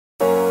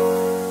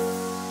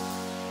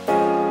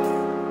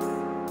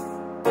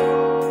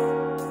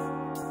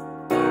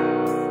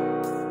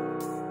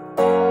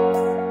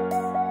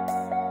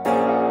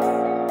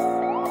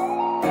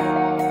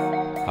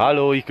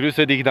Hallo, ich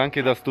grüße dich,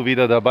 danke, dass du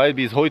wieder dabei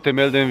bist. Heute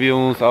melden wir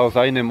uns aus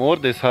einem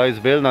Ort, das heißt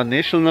Vom Walnut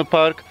National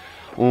Park.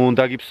 Und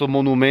da gibt es so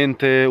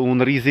Monumente und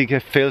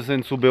riesige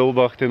Felsen zu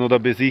beobachten oder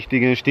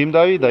besichtigen. Stimmt,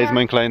 David? Da ist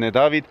mein kleiner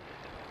David.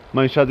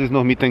 Mein Schatz ist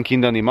noch mit den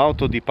Kindern im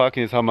Auto. Die packen,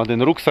 jetzt haben wir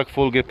den Rucksack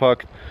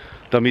vollgepackt,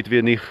 damit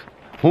wir nicht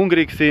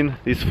hungrig sind.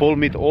 Ist voll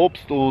mit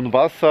Obst und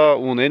Wasser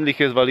und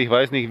ähnliches, weil ich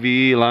weiß nicht,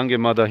 wie lange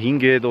man da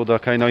hingeht oder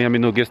keine Ahnung. Ich habe mir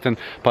nur gestern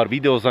ein paar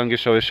Videos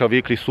angeschaut. Es schaut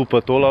wirklich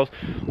super toll aus.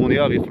 Und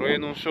ja, wir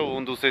freuen uns schon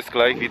und du siehst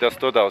gleich, wie das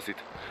dort aussieht.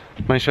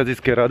 Mein Schatz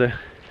ist gerade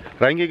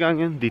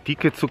reingegangen, die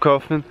Tickets zu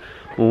kaufen.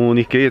 Und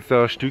ich gehe jetzt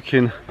ein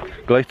Stückchen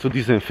gleich zu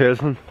diesen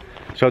Felsen.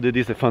 Schau dir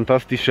diese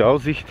fantastische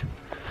Aussicht.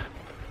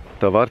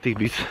 Da warte ich,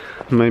 bis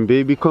mein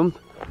Baby kommt.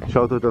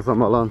 Schaut euch das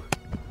einmal an.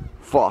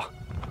 Boah,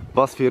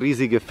 was für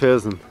riesige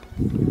Felsen.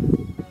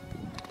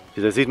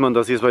 Da sieht man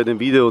das jetzt bei dem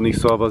Video nicht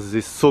so, aber es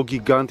ist so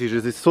gigantisch.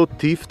 Es ist so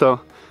tief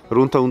da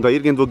runter und da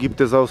irgendwo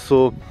gibt es auch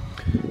so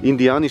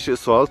indianische,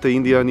 so alte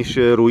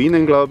indianische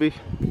Ruinen, glaube ich.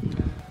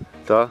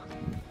 Da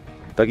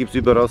gibt es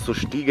überall so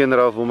Stiegen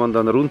rauf, wo man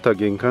dann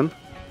runtergehen kann.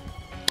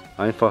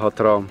 Einfacher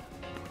Traum.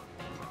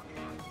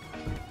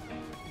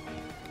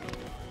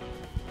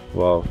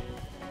 Wow.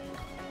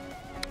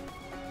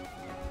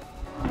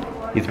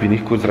 Jetzt bin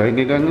ich kurz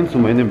reingegangen zu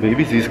meinem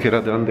Baby, sie ist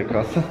gerade an der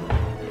Kasse.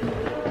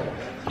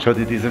 Schau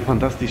dir diese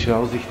fantastische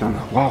Aussicht an.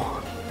 Wow.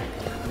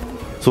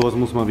 Sowas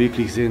muss man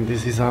wirklich sehen.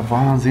 Das ist ein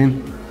Wahnsinn,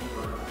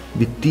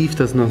 wie tief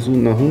das nach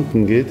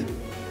unten geht.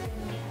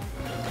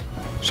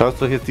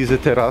 Schaut euch jetzt diese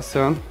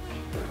Terrasse an.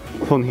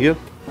 Von hier.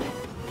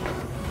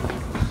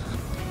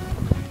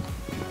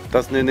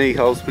 Das nenne ich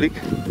Ausblick.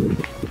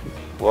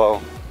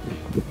 Wow.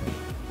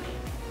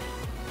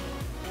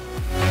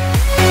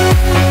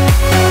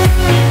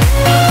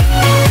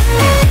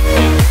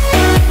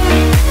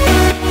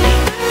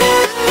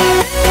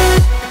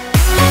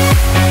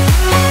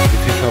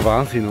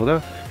 Wahnsinn,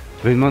 oder?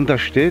 Wenn man da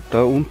steht,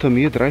 da unter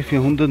mir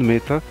 300-400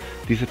 Meter,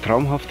 diese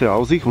traumhafte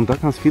Aussicht und da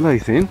kannst du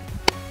vielleicht sehen,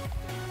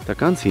 da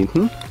ganz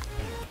hinten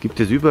gibt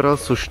es überall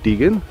so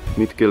Stiegen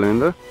mit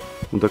Geländer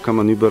und da kann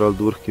man überall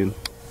durchgehen.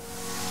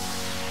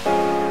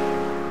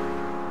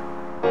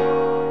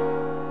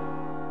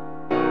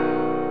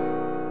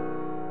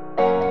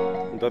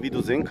 Und da, wie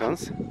du sehen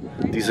kannst,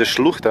 diese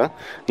Schlucht da,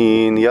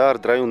 im Jahr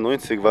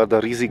 93 war da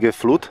riesige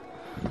Flut.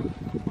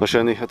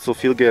 Wahrscheinlich hat so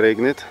viel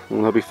geregnet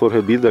und habe ich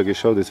vorher Bilder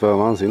geschaut, das war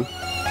Wahnsinn.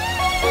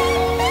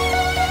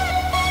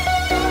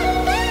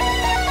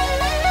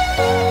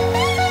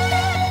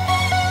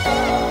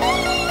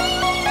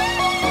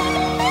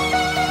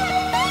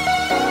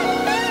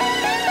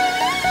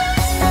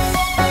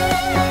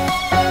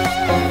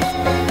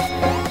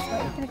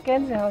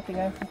 Gänsehaut die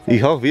ganze Zeit.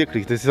 Ich auch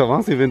wirklich, das ist ein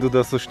Wahnsinn, wenn du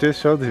das so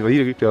stehst, schau, das war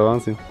hier wirklich ein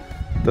Wahnsinn.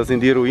 Das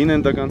sind die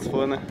Ruinen da ganz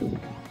vorne.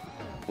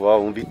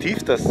 Wow, und wie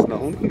tief das nach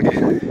unten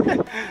geht.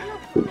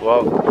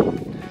 Wow.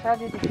 Schau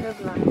dir die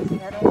Vögel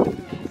an.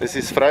 Es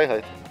ist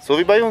Freiheit, so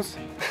wie bei uns.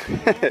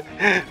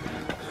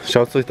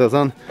 Schaut euch das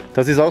an.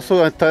 Das ist auch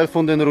so ein Teil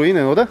von den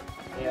Ruinen, oder?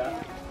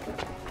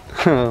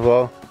 Ja.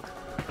 Wow.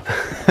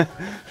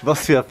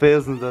 Was für ein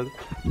Felsen da.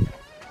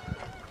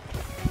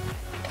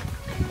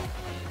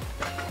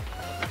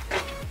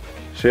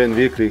 Schön,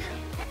 wirklich.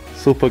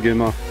 Super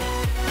gemacht.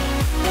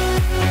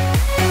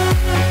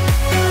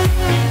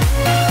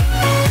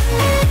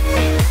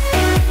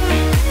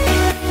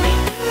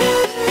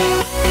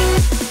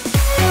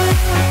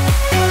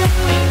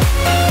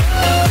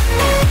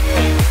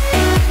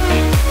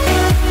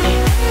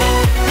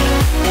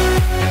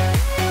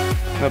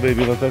 Ja,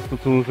 Baby, was sagst du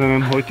zu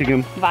unserem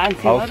heutigen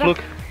Wahnsinn, Ausflug? oder?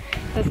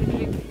 Das ist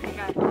wirklich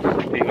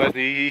gigantisch. Ich weiß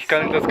nicht, ich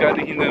kann das gar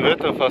nicht in den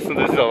Wörtern fassen,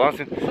 das ist ein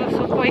Wahnsinn.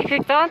 So super, ich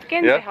krieg da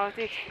Gänsehaut.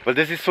 Ja? Weil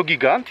das ist so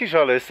gigantisch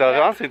alles, ja.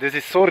 Wahnsinn, das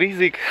ist so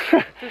riesig.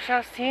 Du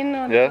schaust hin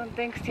und, ja. und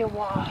denkst dir,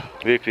 wow.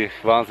 Wirklich,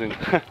 Wahnsinn.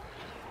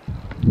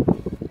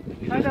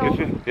 Das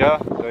Gefühl, ja,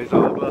 da ist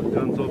auch was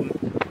ganz oben.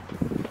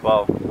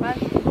 Wow.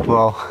 Wahnsinn.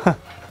 Wow.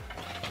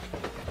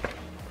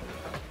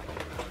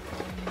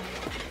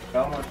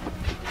 Schau mal.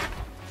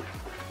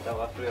 Da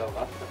war früher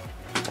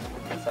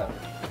Wasser.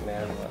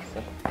 Meer und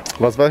Wasser.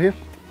 Was war hier?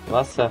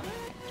 Wasser.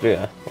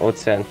 Früher.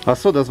 Ozean.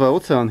 Achso, das war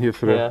Ozean hier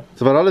früher. Ja.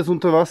 Das war alles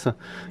unter Wasser.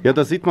 Ja,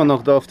 das sieht man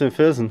auch da auf den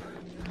Felsen.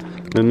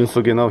 Wenn man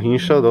so genau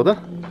hinschaut, oder?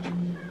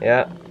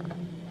 Ja.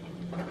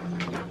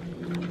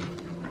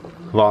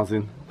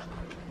 Wahnsinn.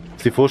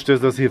 Sie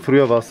vorstellst, dass hier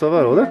früher Wasser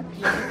war, oder?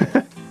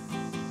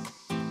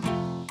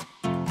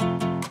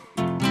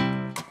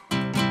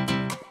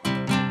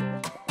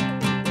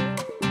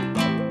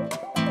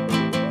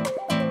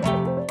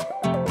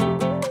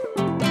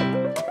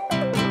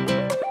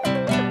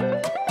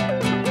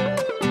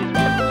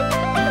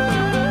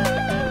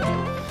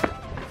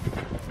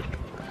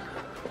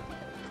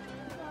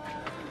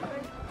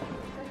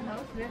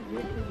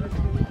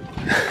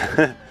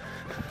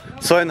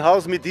 So ein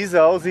Haus mit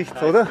dieser Aussicht,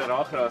 Da oder? ist der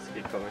Rauch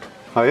rausgekommen.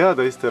 Ah ja,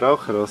 da ist der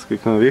Rauch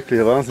rausgekommen,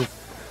 wirklich Wahnsinn.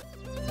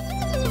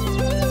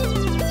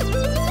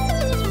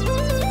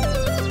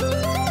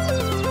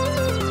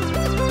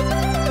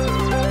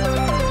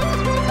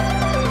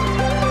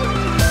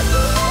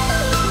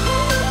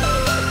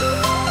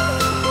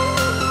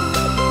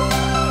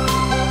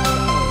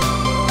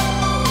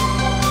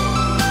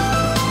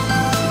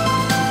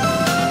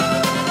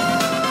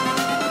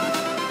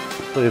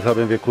 So, jetzt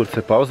haben wir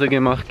kurze Pause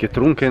gemacht,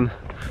 getrunken,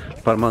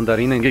 ein paar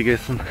Mandarinen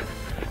gegessen.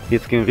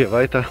 Jetzt gehen wir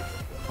weiter.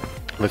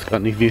 Ich weiß gar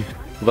nicht, wie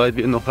weit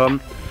wir noch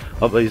haben,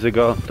 aber ist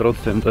egal.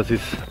 Trotzdem, das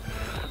ist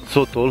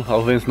so toll,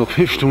 auch wenn es noch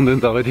 5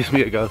 Stunden dauert, ist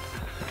mir egal.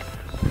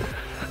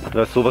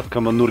 Das, sowas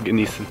kann man nur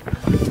genießen.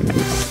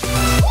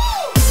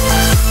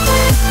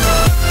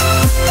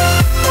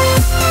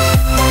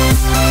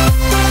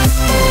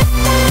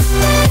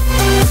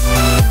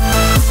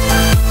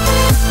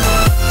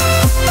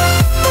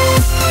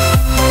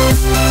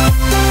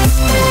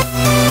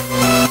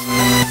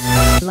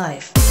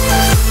 Life.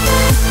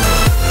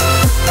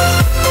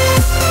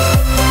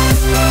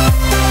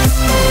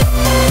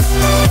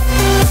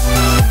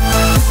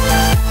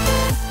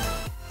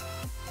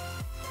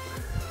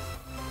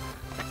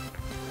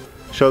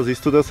 Schau,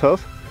 siehst du das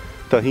Haus?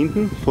 Da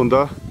hinten, von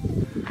da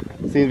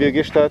sind wir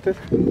gestartet.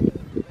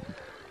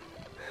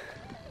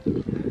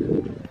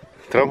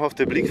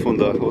 Traumhafter Blick von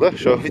da, oder?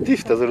 Schau, wie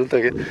tief das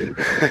runtergeht.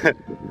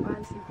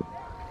 Wahnsinn.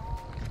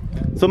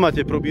 So,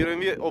 Matje, probieren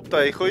wir, ob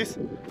da Echo ist.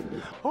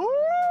 Oh!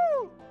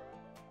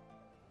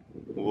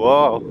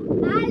 Wow!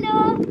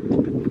 Hallo!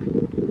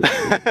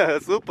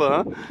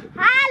 Super!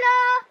 Hallo!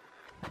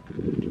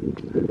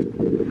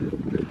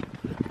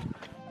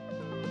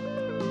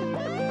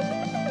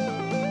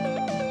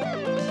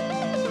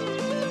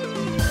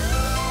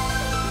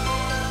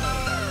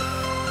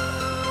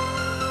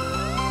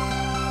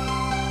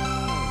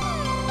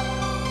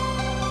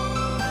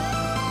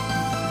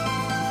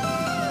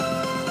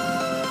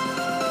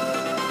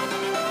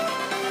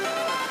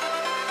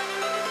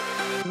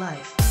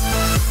 Life.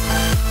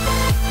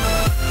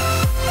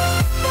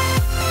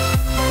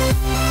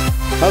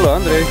 Hallo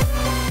André!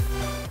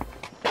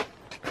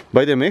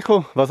 Bei dem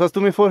Echo, was hast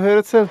du mir vorher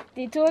erzählt?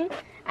 Die tun,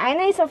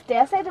 einer ist auf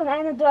der Seite und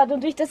einer dort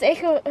und durch das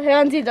Echo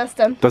hören sie das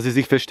dann. Dass sie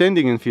sich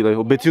verständigen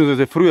vielleicht,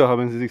 beziehungsweise früher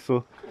haben sie sich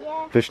so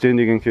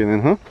verständigen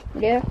können. Hm?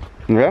 Ja.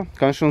 Ja,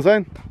 kann schon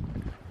sein.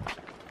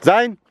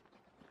 Sein!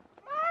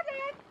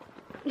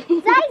 Sei,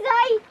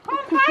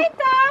 komm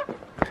weiter!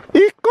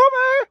 Ich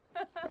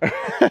komme!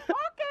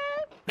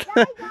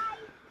 Okay!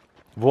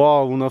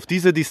 Wow, und auf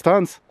diese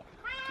Distanz.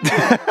 Wahnsinn,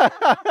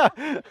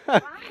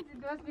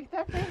 du hast mich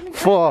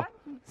tatsächlich Boah.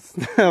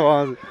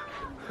 Wahnsinn.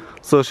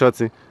 So,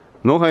 Schatzi.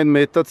 Noch 1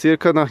 Meter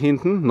circa nach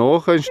hinten.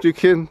 Noch ein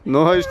Stückchen.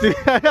 Noch ein Stück.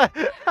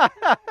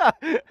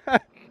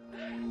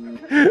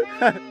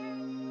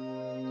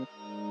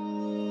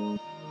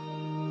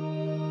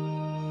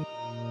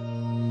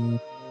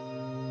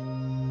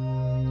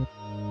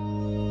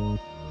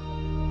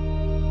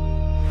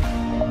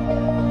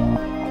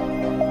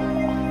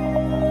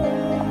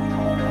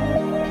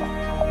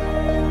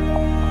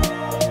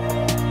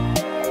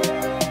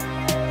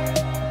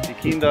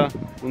 Kinder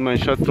und mein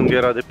Schatz tun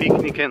gerade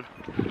picknicken.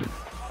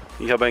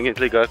 Ich habe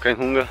eigentlich gar keinen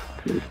Hunger.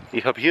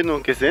 Ich habe hier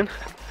noch gesehen,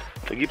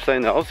 da gibt es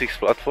eine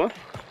Aussichtsplattform.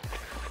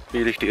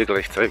 Will ich dir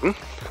gleich zeigen.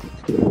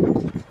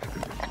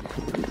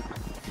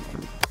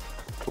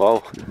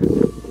 Wow.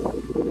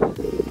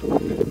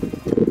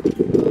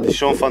 Das ist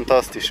schon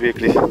fantastisch,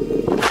 wirklich.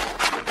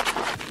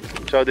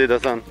 Schau dir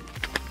das an.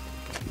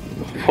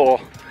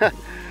 Boah.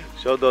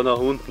 Schau da nach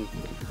unten.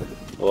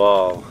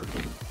 Wow.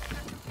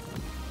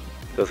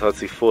 Das hat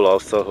sich voll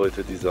ausgezahlt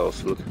heute, dieser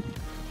Ausflug.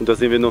 Und da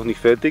sind wir noch nicht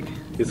fertig.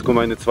 Jetzt kommt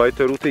eine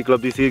zweite Route. Ich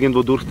glaube, die ist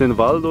irgendwo durch den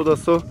Wald oder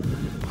so.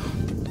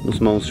 Muss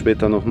man uns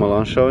später noch mal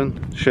anschauen.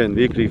 Schön,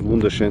 wirklich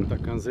wunderschön. Da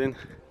kann man sehen,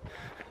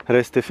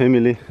 Rest der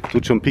Family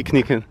tut schon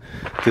picknicken.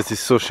 Das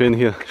ist so schön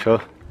hier. Schau,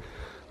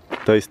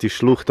 da ist die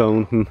Schlucht da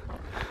unten.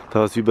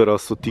 Da ist überall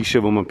so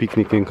Tische, wo man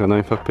picknicken kann.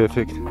 Einfach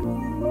perfekt.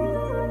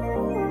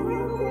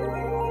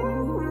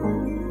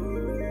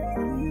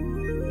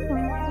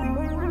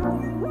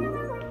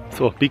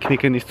 So,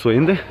 Picknicken ist zu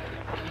Ende.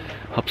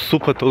 Hab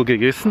super toll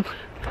gegessen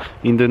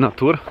in der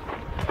Natur.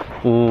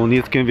 Und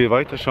jetzt gehen wir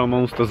weiter, schauen wir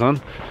uns das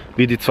an,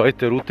 wie die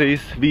zweite Route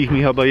ist. Wie ich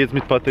mich aber jetzt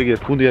mit Patrick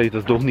erkunde, ist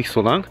das doch nicht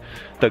so lang.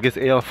 Da geht es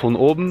eher von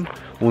oben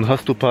und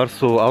hast du ein paar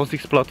so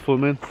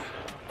Aussichtsplattformen,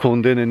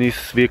 von denen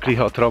ist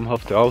wirklich eine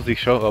traumhafte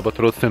Aussicht, aber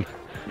trotzdem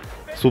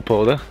super,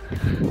 oder?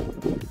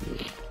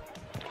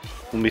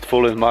 Und mit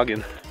vollem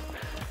Magen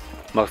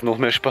macht es noch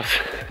mehr Spaß.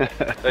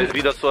 Da ist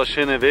wieder so ein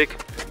schöner Weg,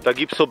 da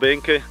gibt es so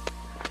Bänke.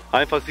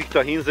 Einfach sich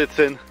da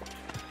hinsetzen,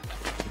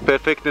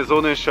 perfekter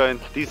Sonnenschein,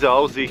 diese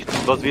Aussicht,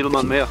 was will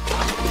man mehr?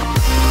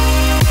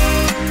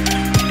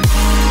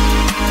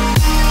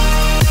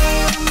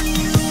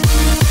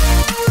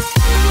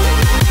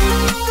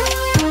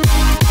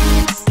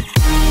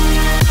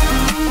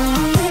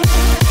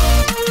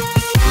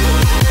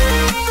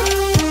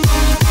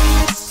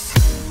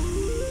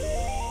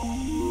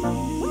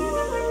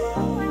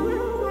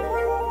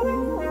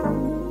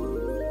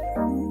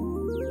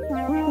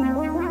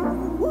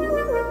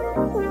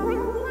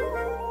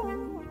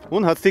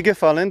 Und hat es dir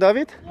gefallen,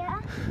 David? Ja.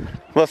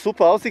 War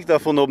super Aussicht da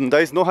von oben. Da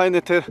ist noch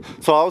eine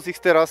so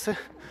Aussichtsterrasse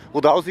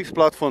oder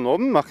Aussichtsplattform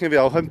oben. Machen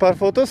wir auch ein paar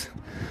Fotos.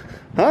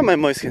 Ah, mein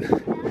Mäuschen.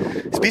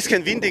 Ist ein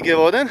bisschen windig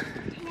geworden.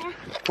 Ja.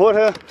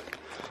 Vorher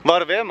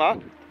war wärmer.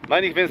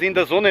 Meine ich, wenn es in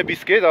der Sonne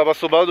bis geht, aber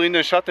sobald du in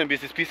den Schatten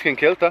bist, ist es ein bisschen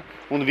kälter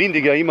und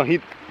windiger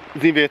immerhin.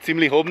 sind wir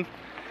ziemlich oben.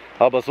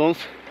 Aber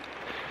sonst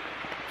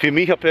für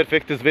mich ein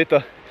perfektes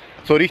Wetter.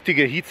 So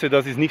richtige Hitze,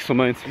 das ist nicht so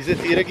meins. Diese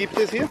Tiere gibt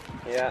es hier?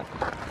 Ja.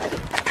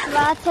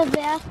 Schwarzer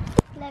Bär,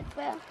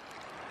 Blackbär.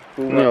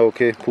 Puma. Ja,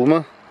 okay.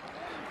 Puma,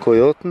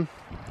 Kojoten,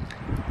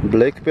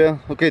 Blackbär.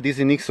 Okay, die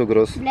sind nicht so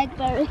groß.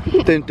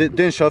 Blackberry.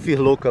 Den schaffe ich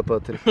locker,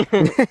 Patrick.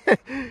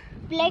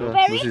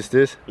 Blackberry? Was ist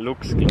das?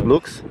 Luchs.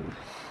 Luchs.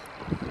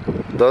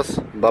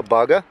 Das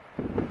Babaga.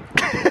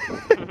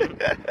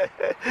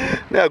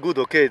 Ja gut,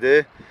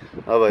 okay,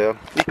 aber ja,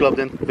 ich glaube,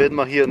 den werden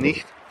wir hier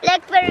nicht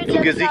Blackberry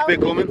zu Gesicht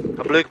bekommen.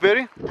 Ein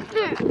Blackberry?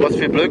 Was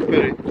für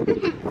Blackberry?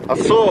 Ach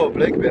so,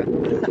 Blackberry.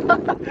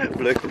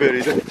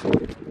 Blackberry.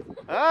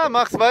 Ah,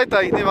 mach's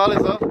weiter, ich nehme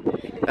alles auf.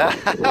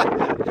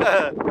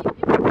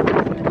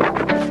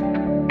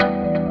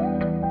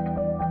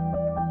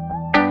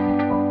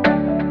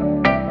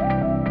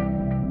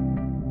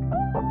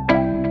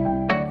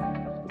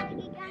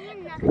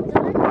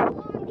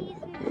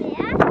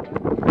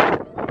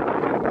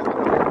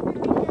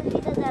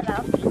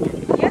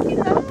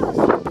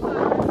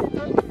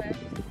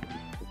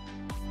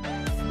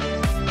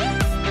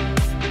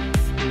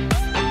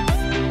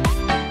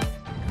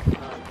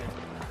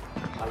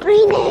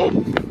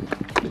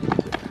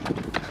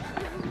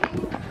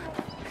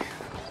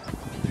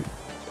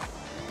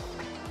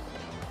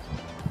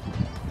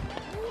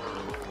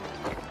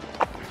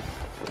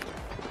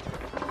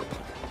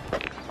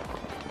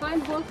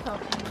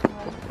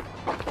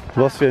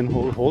 Was für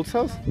ein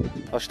Holzhaus?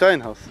 Ein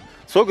Steinhaus.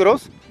 So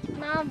groß?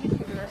 Na, ein bisschen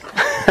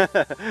größer.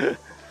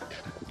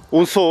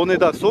 Und so ohne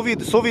Dach, so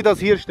wie das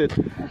hier steht.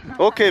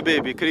 Okay,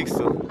 Baby, kriegst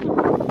du.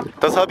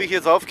 Das habe ich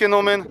jetzt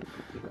aufgenommen.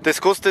 Das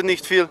kostet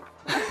nicht viel.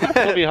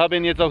 So, wir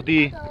haben jetzt auch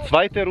die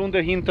zweite Runde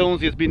hinter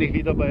uns. Jetzt bin ich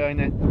wieder bei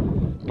einer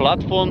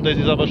Plattform. Das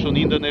ist aber schon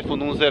in der Nähe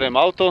von unserem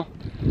Auto.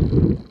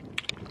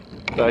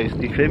 Da ist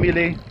die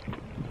Family.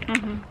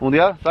 Und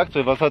ja, sagt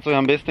euch, was hat euch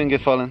am besten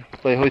gefallen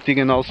bei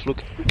heutigen Ausflug?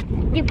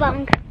 Die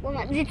Bank, wo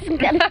man sitzen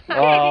kann.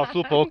 Ah,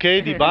 super,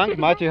 okay, die Bank.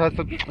 Mathe hat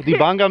die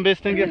Bank am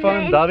besten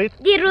gefallen. David?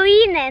 Die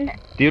Ruinen.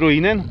 Die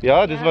Ruinen,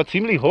 ja, das war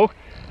ziemlich hoch.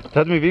 Das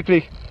hat mich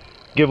wirklich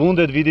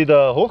gewundert, wie die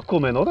da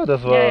hochkommen, oder?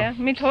 Das war, Ja,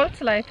 mit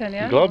Holzleitern,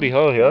 ja. glaube ich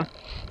auch, ja.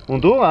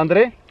 Und du,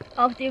 André?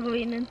 Auch die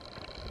Ruinen.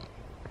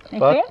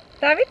 Was? Okay,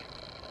 David?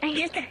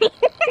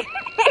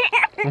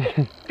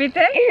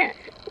 Bitte?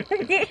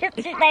 Dieser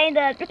Stein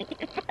dort.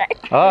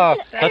 Ah,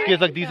 hat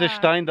gesagt, dieser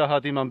Stein da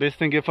hat ihm am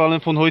besten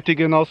gefallen von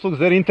heutigen Ausflug.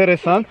 Sehr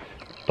interessant.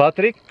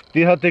 Patrick,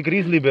 wie hat der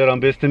Grizzlybär am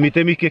besten, mit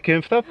dem ich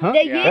gekämpft habe?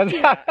 Der Yeti.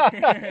 Mir hat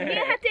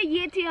der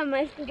Yeti am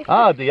meisten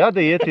gefallen. Ah, ja,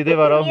 der Yeti, der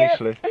war auch nicht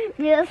schlecht.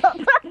 Mir ist auch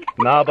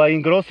Na, aber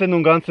im Großen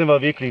und Ganzen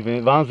war wirklich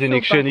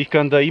wahnsinnig Super. schön. Ich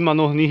kann da immer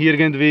noch nicht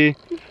irgendwie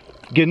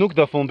genug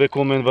davon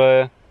bekommen,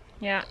 weil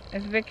Ja,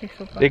 ist wirklich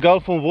super. egal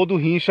von wo du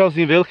hinschaust,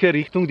 in welche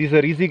Richtung,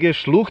 diese riesige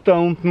Schlucht da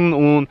unten,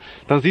 und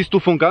dann siehst du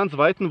von ganz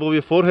Weitem, wo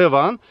wir vorher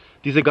waren,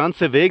 diese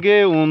ganze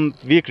Wege, und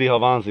wirklich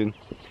ein Wahnsinn.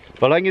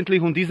 Weil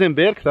eigentlich um diesen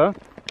Berg da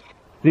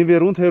sind wir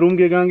rundherum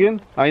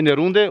gegangen, eine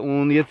Runde,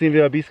 und jetzt sind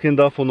wir ein bisschen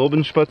da von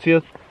oben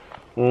spaziert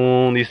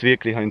und ist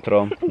wirklich ein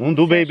Traum. Und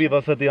du, Baby,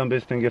 was hat dir am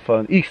besten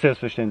gefallen? Ich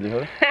selbstverständlich,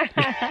 oder?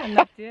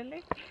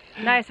 Natürlich.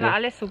 Nein, es war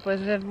alles super,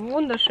 es war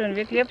wunderschön,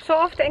 wirklich. Ich habe so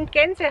oft eine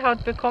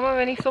Gänsehaut bekommen,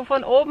 wenn ich so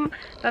von oben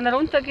dann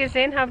runter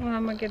gesehen habe, und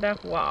habe mir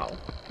gedacht, wow,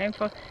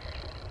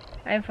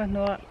 einfach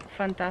nur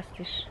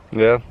fantastisch.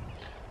 Ja.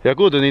 Ja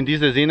gut, und in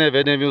diesem Sinne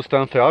werden wir uns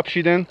dann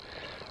verabschieden.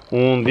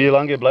 Und wie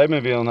lange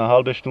bleiben wir? Eine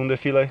halbe Stunde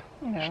vielleicht?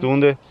 Ja.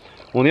 Stunde.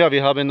 Und ja,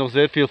 wir haben noch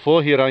sehr viel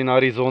vor hier in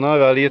Arizona,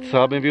 weil jetzt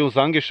haben wir uns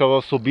angeschaut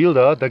auf so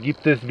Bilder, da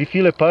gibt es, wie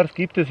viele Parks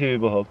gibt es hier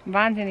überhaupt?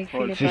 Wahnsinnig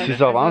viele. Das Parks.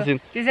 ist ein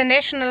Wahnsinn. Diese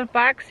National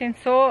Parks sind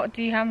so,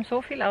 die haben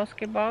so viel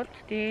ausgebaut,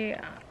 die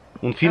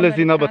Und viele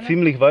sind aber Amerikaner.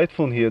 ziemlich weit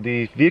von hier.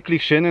 Die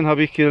wirklich schönen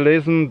habe ich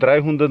gelesen,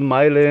 300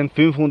 Meilen,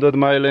 500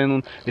 Meilen,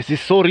 und es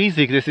ist so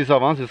riesig, das ist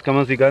ein Wahnsinn, das kann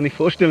man sich gar nicht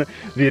vorstellen,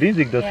 wie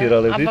riesig das hier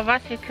alles ist. Aber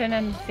was wir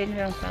können, sehen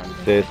wir uns an.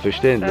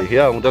 Selbstverständlich,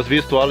 ja, und das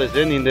wirst du alles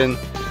sehen in den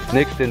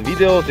nächsten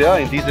Videos. Ja,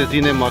 in diesem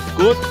Sinne, mach's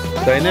gut,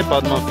 deine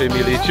PADMAM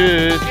Family,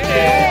 tschüss.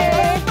 Tschüss.